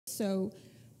So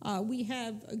we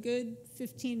have a good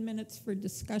 15 minutes for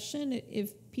discussion if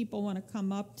people want to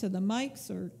come up to the mics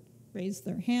or raise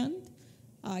their hand.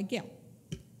 Gail.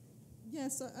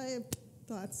 Yes, I have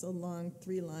thoughts along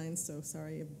 3 lines, so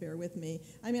sorry, bear with me.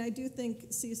 I mean, I do think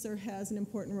CSER has an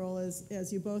important role,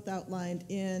 as you both outlined,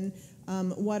 in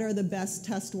what are the best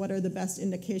tests, what are the best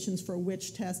indications for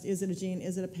which test. Is it a gene,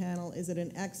 is it a panel, is it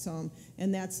an exome?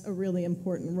 And that's a really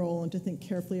important role, and to think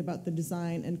carefully about the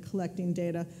design and collecting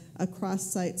data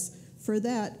across sites for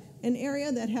that. An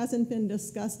area that hasn't been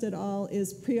discussed at all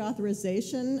is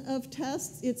pre-authorization of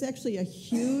tests. It's actually a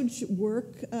huge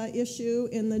work issue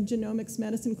in the genomics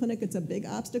medicine clinic. It's a big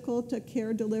obstacle to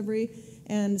care delivery,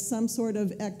 and some sort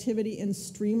of activity in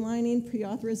streamlining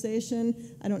pre-authorization.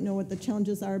 I don't know what the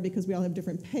challenges are because we all have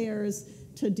different payers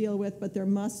to deal with, but there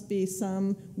must be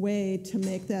some way to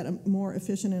make that a more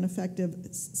efficient and effective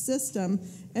system.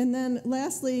 And then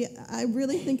lastly, I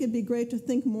really think it'd be great to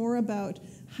think more about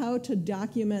how to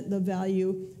document the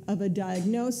value of a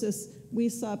diagnosis. We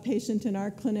saw a patient in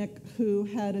our clinic who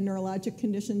had a neurologic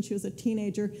condition. She was a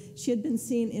teenager. She had been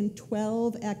seen in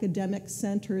 12 academic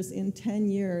centers in 10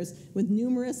 years with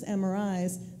numerous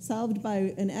MRIs solved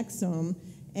by an exome.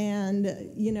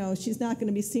 And, you know, she's not going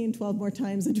to be seen 12 more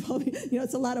times in 12, you know,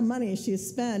 it's a lot of money she's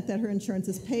spent that her insurance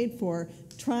has paid for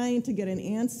trying to get an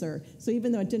answer. So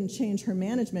even though it didn't change her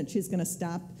management, she's going to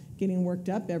stop getting worked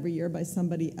up every year by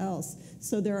somebody else.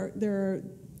 So there are,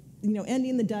 you know,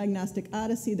 ending the diagnostic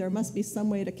odyssey, there must be some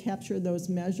way to capture those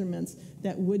measurements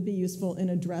that would be useful in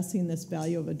addressing this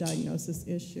value of a diagnosis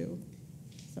issue.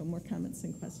 So more comments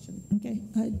and questions. Okay.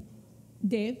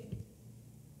 Dave?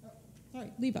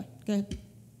 Sorry, Leva, go ahead.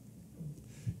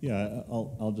 Yeah,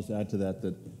 I'll just add to that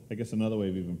I guess another way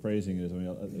of even phrasing it is, I mean,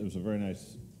 it was a very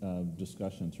nice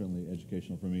discussion, certainly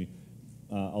educational for me.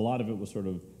 A lot of it was sort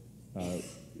of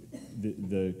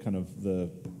the kind of the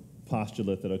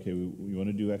postulate that, okay, we want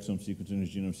to do exome sequencing or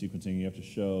genome sequencing. You have to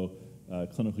show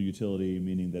clinical utility,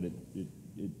 meaning that it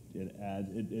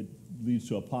leads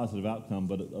to a positive outcome.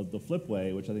 But the flip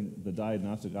way, which I think the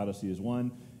diagnostic odyssey is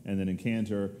one, and then in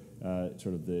cancer,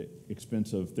 sort of the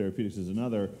expense of therapeutics is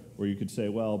another, where you could say,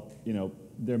 well, you know,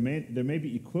 there may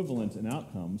be equivalence in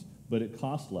outcomes, but it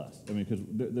costs less. I mean, because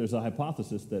there's a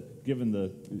hypothesis that given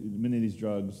many of these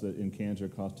drugs that in cancer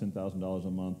cost $10,000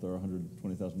 a month or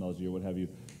 $120,000 a year, what have you,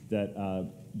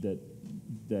 that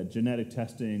genetic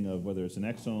testing of whether it's an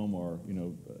exome or, you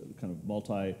know, kind of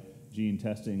multi-gene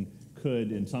testing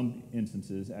could, in some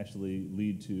instances, actually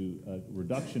lead to a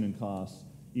reduction in costs,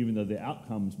 even though the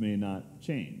outcomes may not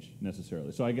change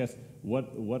necessarily. So I guess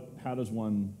how does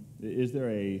one, is there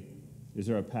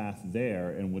a path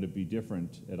there, and would it be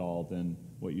different at all than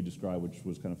what you described, which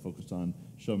was kind of focused on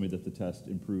show me that the test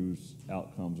improves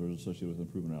outcomes or is associated with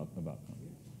improvement of outcomes?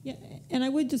 Yeah, and I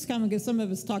would just comment, because some of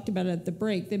us talked about it at the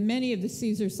break, that many of the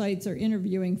CSER sites are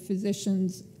interviewing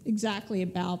physicians exactly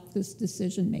about this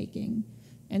decision making.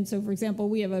 And so, for example,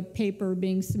 we have a paper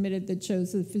being submitted that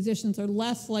shows that physicians are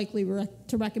less likely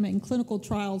to recommend clinical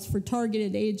trials for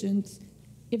targeted agents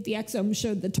if the exome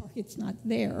showed the target's not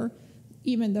there,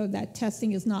 even though that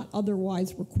testing is not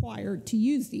otherwise required to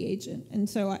use the agent. And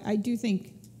so I do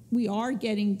think we are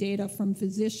getting data from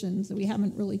physicians that we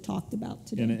haven't really talked about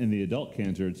today. And in the adult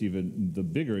cancer, it's even the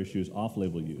bigger issue is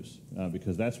off-label use,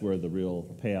 because that's where the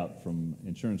real payout from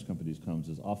insurance companies comes,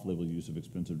 is off-label use of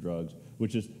expensive drugs,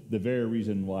 which is the very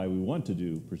reason why we want to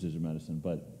do precision medicine.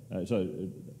 But so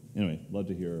anyway, love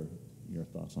to hear your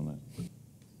thoughts on that.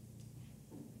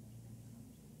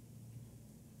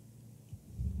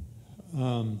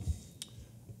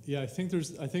 Yeah, I think your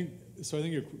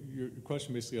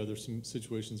question basically, are there some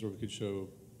situations where we could show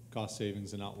cost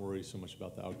savings and not worry so much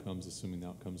about the outcomes, assuming the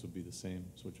outcomes would be the same,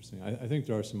 is what you're saying. I think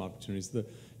there are some opportunities. The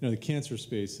cancer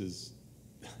space is,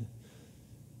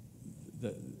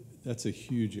 that's a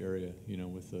huge area, you know,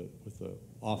 with the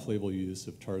off-label use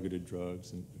of targeted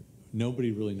drugs, and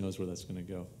nobody really knows where that's going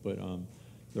to go. But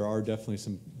there are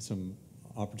definitely some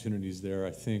opportunities there.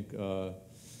 I think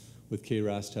with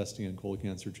KRAS testing and colon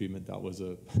cancer treatment, that was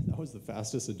the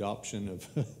fastest adoption of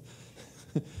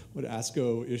what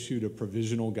ASCO issued a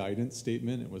provisional guidance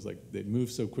statement. It was like they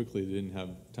moved so quickly they didn't have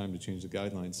time to change the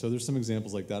guidelines. So there's some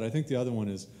examples like that. I think the other one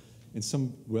is in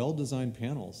some well-designed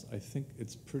panels, I think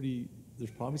there's probably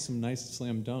some nice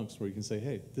slam dunks where you can say,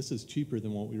 hey, this is cheaper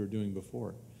than what we were doing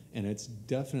before. And it's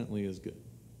definitely as good.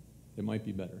 It might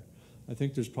be better. I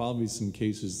think there's probably some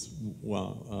cases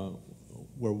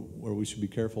where we should be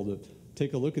careful to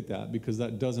take a look at that, because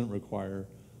that doesn't require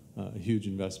a huge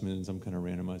investment in some kind of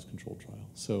randomized control trial.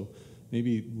 So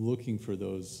maybe looking for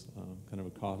those kind of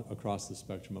across the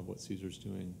spectrum of what CSER's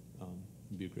doing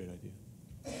would be a great idea.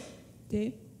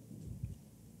 Dave?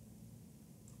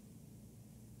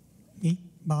 Me?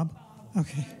 Bob?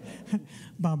 Okay.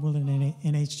 Bob Willard,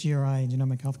 NHGRI,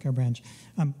 Genomic Healthcare Branch.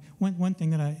 One thing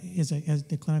that as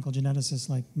the clinical geneticist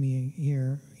like me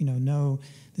here, know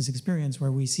this experience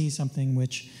where we see something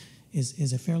which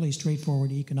is a fairly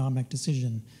straightforward economic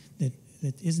decision that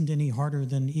isn't any harder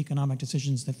than economic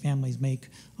decisions that families make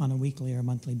on a weekly or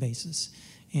monthly basis.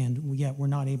 And yet we're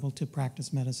not able to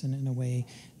practice medicine in a way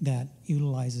that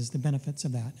utilizes the benefits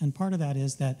of that. And part of that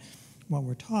is that what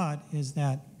we're taught is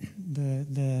that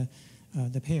the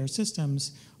payer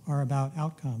systems are about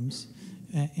outcomes,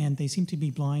 and they seem to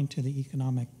be blind to the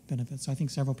economic benefits. So I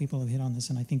think several people have hit on this,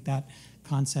 and I think that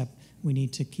concept we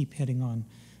need to keep hitting on.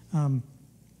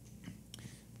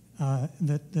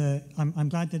 I'm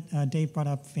glad that Dave brought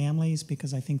up families,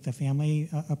 because I think the family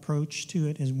approach to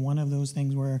it is one of those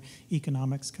things where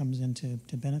economics comes into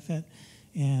benefit.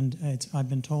 And I've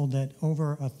been told that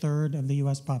over a third of the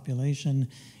U.S. population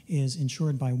is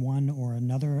insured by one or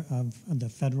another of the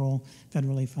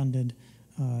federally funded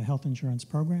health insurance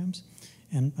programs.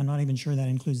 And I'm not even sure that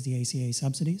includes the ACA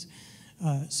subsidies.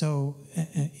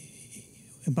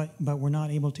 But we're not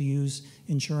able to use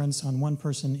insurance on one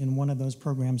person in one of those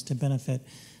programs to benefit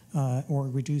or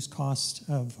reduce cost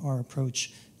of our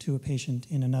approach to a patient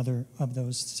in another of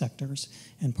those sectors.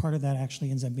 And part of that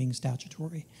actually ends up being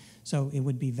statutory. So it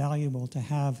would be valuable to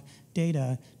have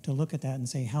data to look at that and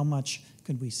say, how much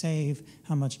could we save?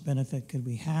 How much benefit could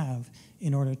we have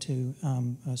in order to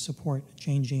support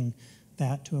changing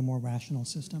that to a more rational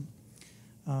system?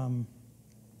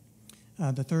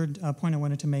 The third point I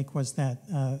wanted to make was that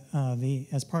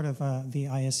as part of the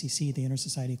ISCC, the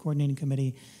Inter-Society Coordinating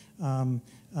Committee,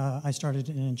 I started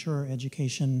an insurer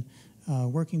education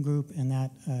working group, and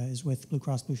that is with Blue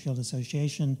Cross Blue Shield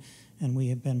Association, and we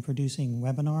have been producing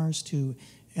webinars to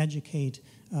educate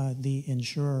the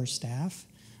insurer staff,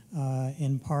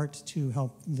 in part to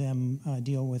help them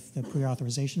deal with the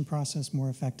pre-authorization process more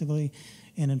effectively,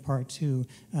 and in part to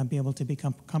be able to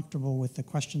become comfortable with the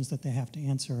questions that they have to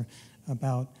answer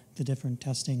about the different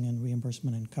testing and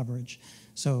reimbursement and coverage.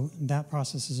 So that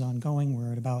process is ongoing.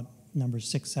 We're at about number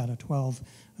 6 out of 12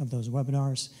 of those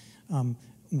webinars.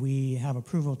 We have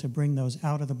approval to bring those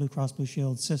out of the Blue Cross Blue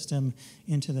Shield system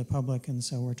into the public, and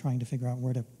so we're trying to figure out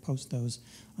where to post those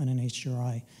on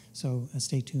NHGRI. So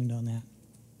stay tuned on that.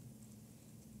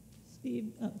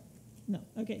 Steve? Oh, no.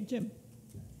 Okay, Jim.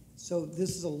 So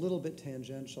this is a little bit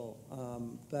tangential,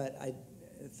 but I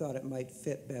thought it might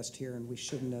fit best here, and we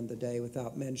shouldn't end the day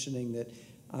without mentioning that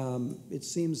it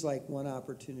seems like one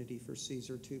opportunity for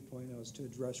CSER 2.0 is to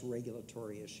address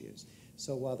regulatory issues.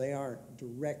 So while they aren't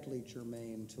directly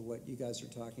germane to what you guys are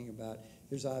talking about,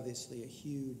 there's obviously a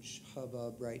huge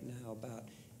hubbub right now about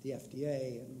the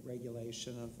FDA and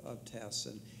regulation of tests,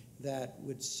 and that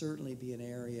would certainly be an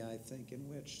area, I think, in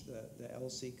which the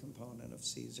LC component of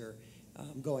CSER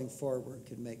going forward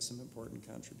could make some important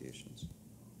contributions.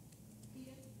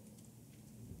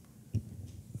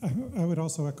 I would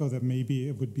also echo that maybe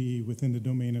it would be within the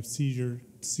domain of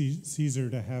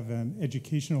CSER to have an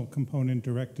educational component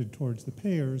directed towards the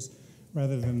payers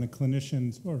rather than the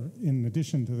clinicians, or in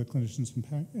addition to the clinicians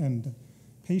and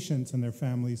patients and their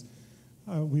families.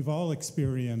 We've all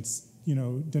experienced,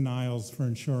 denials for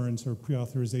insurance or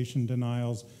pre-authorization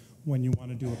denials when you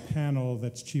want to do a panel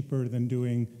that's cheaper than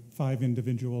doing 5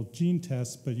 individual gene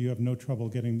tests, but you have no trouble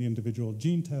getting the individual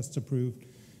gene tests approved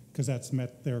because that's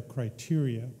met their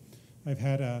criteria. I've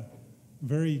had a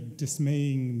very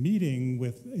dismaying meeting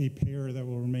with a payer that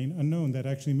will remain unknown that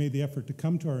actually made the effort to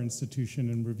come to our institution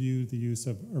and review the use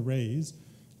of arrays,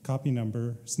 copy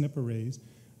number, SNP arrays,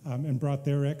 and brought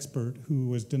their expert who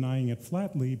was denying it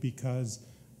flatly because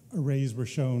arrays were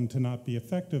shown to not be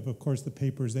effective. Of course, the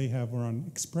papers they have were on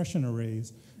expression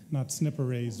arrays, not SNP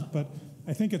arrays. But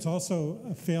I think it's also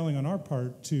a failing on our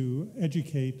part to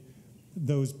educate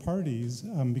those parties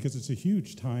because it's a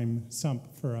huge time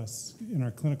sump for us in our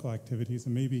clinical activities,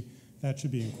 and maybe that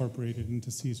should be incorporated into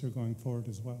CSER going forward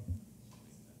as well.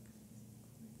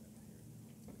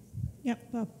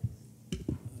 Yep, Bob.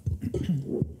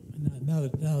 Now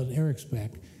that Eric's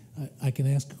back, I can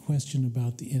ask a question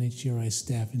about the NHGRI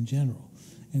staff in general,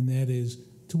 and that is,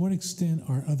 to what extent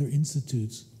are other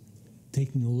institutes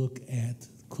taking a look at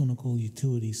clinical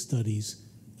utility studies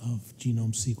of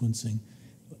genome sequencing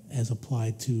as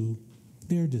applied to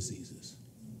their diseases?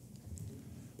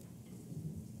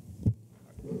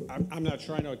 I'm not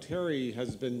sure. I know Terry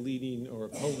has been leading or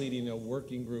co-leading a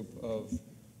working group of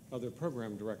other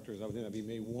program directors. I would think that'd be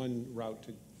maybe one route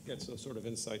to get those sort of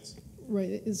insights.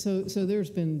 Right. So there's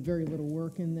been very little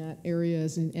work in that area,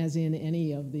 as in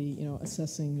any of the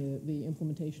assessing the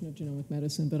implementation of genomic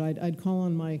medicine. But I'd call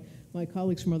on my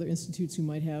colleagues from other institutes who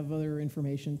might have other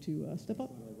information to step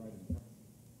up.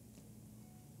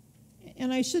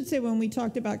 And I should say, when we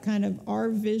talked about kind of our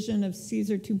vision of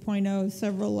CSER 2.0,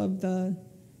 several of the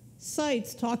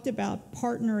sites talked about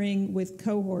partnering with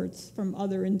cohorts from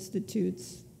other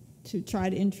institutes to try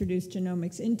to introduce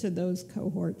genomics into those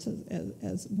cohorts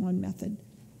as one method.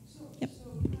 Yep.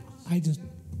 I just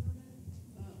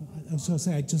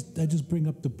bring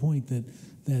up the point that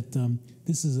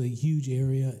this is a huge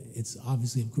area. It's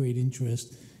obviously of great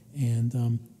interest,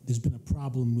 and there's been a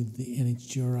problem with the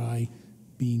NHGRI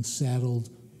being saddled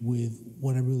with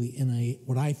what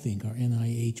I think are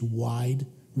NIH-wide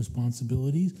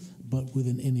responsibilities, but with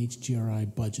an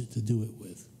NHGRI budget to do it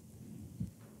with.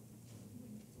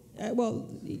 Well,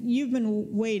 you've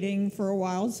been waiting for a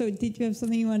while, so did you have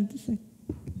something you wanted to say?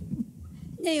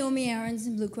 Naomi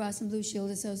Aronson, Blue Cross and Blue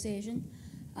Shield Association.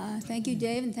 Thank you,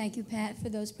 Dave, and thank you, Pat, for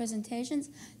those presentations.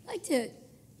 I'd like to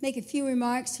make a few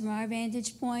remarks from our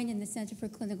vantage point in the Center for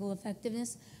Clinical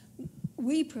Effectiveness.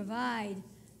 We provide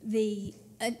the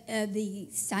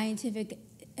scientific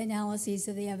analyses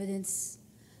of the evidence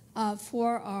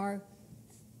for our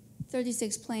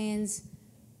 36 plans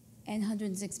and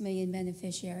 106 million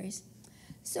beneficiaries.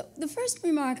 So the first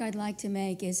remark I'd like to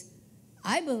make is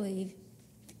I believe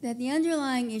that the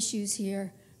underlying issues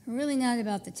here are really not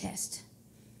about the test.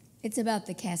 It's about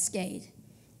the cascade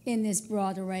in this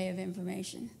broad array of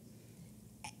information.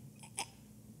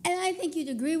 And I think you'd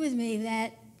agree with me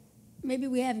that maybe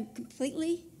we haven't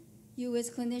completely, you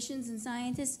as clinicians and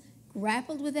scientists,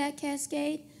 grappled with that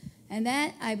cascade. And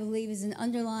that, I believe, is an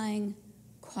underlying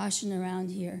caution around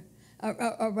here,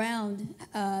 around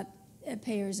a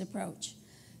payer's approach.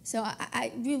 So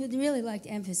I would really like to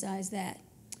emphasize that.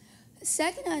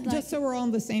 Second, I'd like just so we're all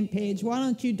on the same page, why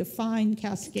don't you define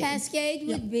cascade? Cascade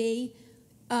would be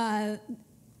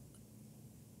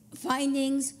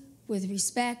findings with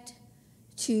respect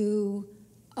to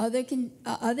other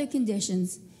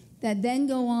conditions that then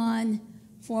go on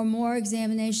for more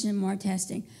examination and more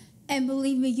testing. And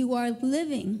believe me, you are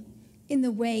living in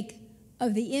the wake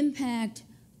of the impact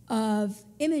of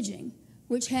imaging,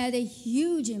 which had a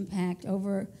huge impact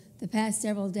over the past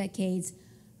several decades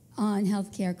on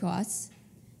healthcare costs.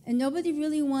 And nobody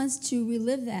really wants to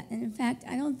relive that. And in fact,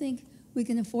 I don't think we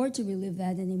can afford to relive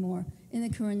that anymore in the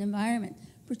current environment,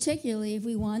 particularly if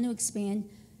we want to expand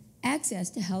access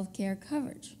to healthcare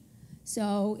coverage.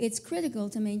 So it's critical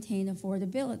to maintain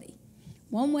affordability.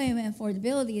 One way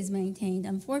affordability is maintained,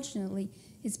 unfortunately,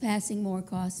 is passing more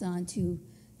costs on to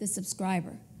the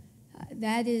subscriber.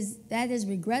 That is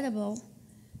regrettable,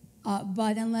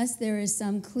 but unless there is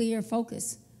some clear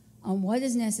focus on what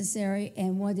is necessary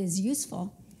and what is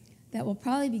useful, that will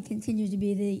probably continue to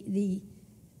be the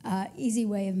easy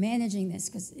way of managing this,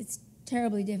 because it's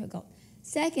terribly difficult.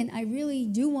 Second, I really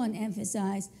do want to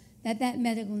emphasize that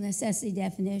medical necessity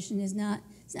definition is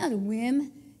it's not a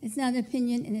whim, it's not an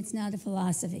opinion, and it's not a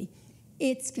philosophy.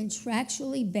 It's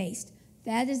contractually based.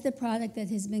 That is the product that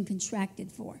has been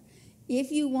contracted for.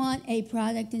 If you want a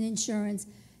product in insurance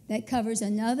that covers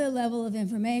another level of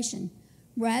information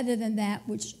rather than that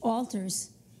which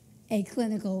alters a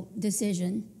clinical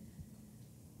decision,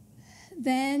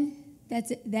 then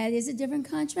that is a different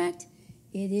contract,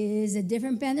 it is a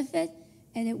different benefit,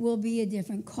 and it will be a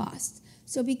different cost.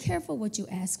 So be careful what you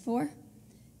ask for,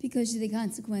 because the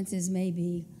consequences may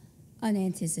be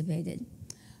unanticipated.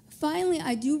 Finally,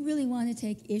 I do really want to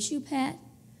take issue, Pat.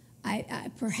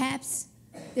 Perhaps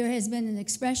there has been an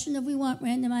expression of we want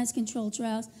randomized controlled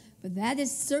trials, but that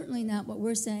is certainly not what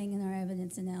we're saying in our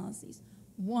evidence analyses.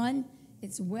 One,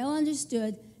 it's well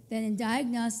understood that in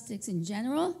diagnostics in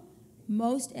general,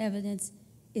 most evidence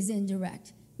is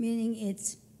indirect, meaning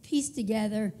it's pieced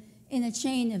together in a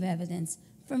chain of evidence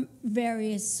from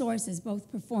various sources,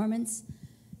 both performance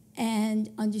and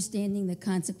understanding the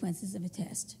consequences of a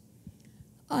test.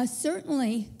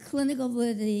 Certainly, clinical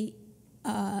validity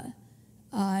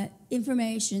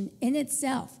information in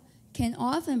itself can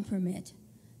often permit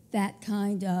that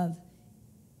kind of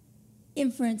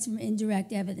inference from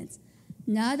indirect evidence.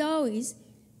 Not always.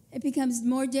 It becomes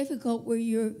more difficult where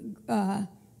you're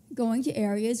going to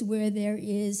areas where there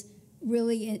is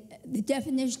really the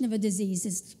definition of a disease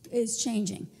is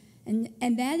changing,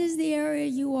 and that is the area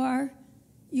you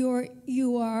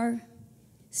are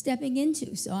stepping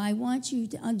into. So I want you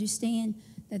to understand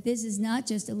that this is not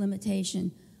just a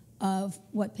limitation of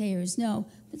what payers know,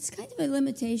 but it's kind of a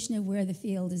limitation of where the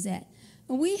field is at.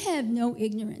 And we have no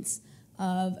ignorance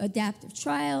of adaptive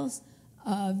trials,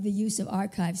 of the use of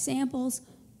archived samples.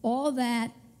 All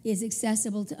that is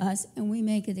accessible to us, and we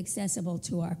make it accessible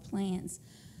to our plans.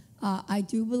 I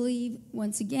do believe,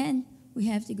 once again, we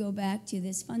have to go back to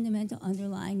this fundamental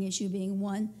underlying issue being,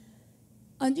 one,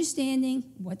 understanding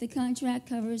what the contract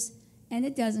covers and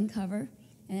it doesn't cover.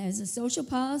 And as a social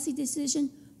policy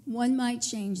decision, one might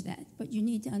change that, but you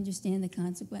need to understand the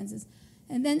consequences.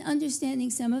 And then understanding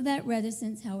some of that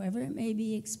reticence, however it may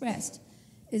be expressed,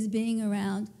 is being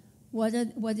around what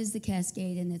is the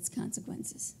cascade and its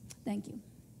consequences. Thank you.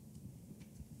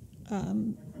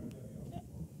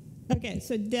 Okay,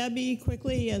 so Debbie,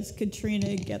 quickly as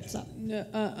Katrina gets up.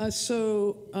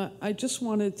 I just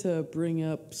wanted to bring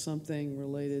up something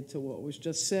related to what was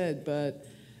just said, but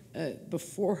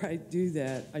before I do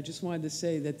that, I just wanted to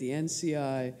say that the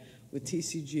NCI with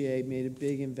TCGA made a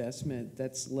big investment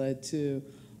that's led to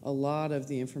a lot of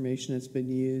the information that's been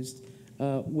used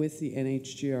with the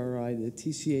NHGRI, the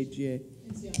TCGA.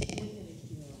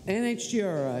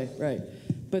 NHGRI, right.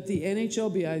 But the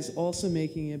NHLBI is also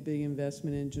making a big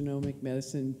investment in genomic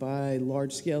medicine by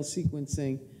large-scale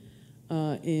sequencing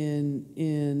in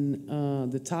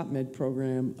the TopMed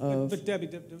program of. But Debbie,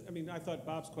 I mean, I thought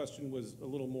Bob's question was a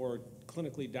little more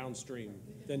clinically downstream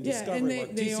than Yeah, discovery. and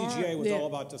Work. TCGA was all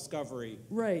about discovery.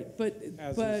 Right, but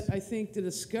I think the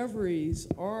discoveries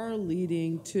are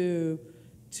leading to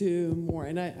more,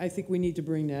 and I think we need to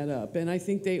bring that up. And I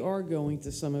think they are going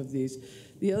to some of these.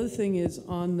 The other thing is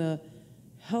on the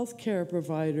healthcare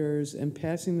providers and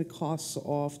passing the costs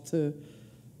off to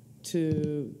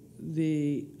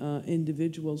the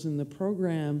individuals in the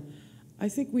program. I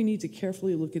think we need to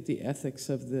carefully look at the ethics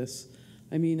of this.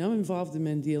 I mean, I'm involved in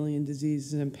Mendelian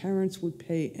diseases, and parents would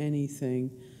pay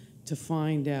anything to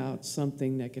find out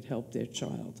something that could help their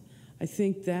child. I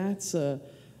think that's an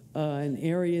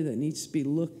area that needs to be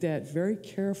looked at very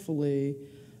carefully,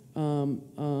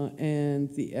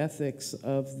 and the ethics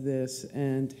of this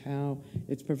and how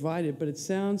it's provided. But it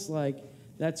sounds like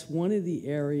that's one of the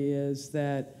areas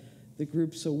that the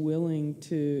groups are willing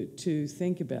to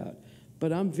think about.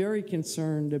 But I'm very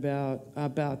concerned about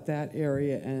that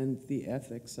area and the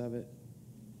ethics of it.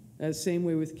 Same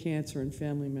way with cancer and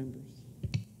family members.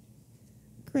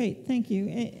 Great, thank you.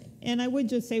 And I would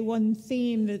just say one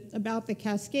theme about the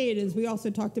cascade is we also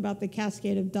talked about the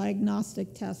cascade of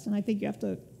diagnostic tests, and I think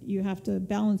you have to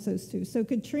balance those two. So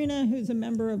Katrina, who's a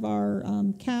member of our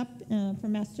CAP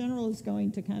from Mass General, is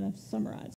going to kind of summarize.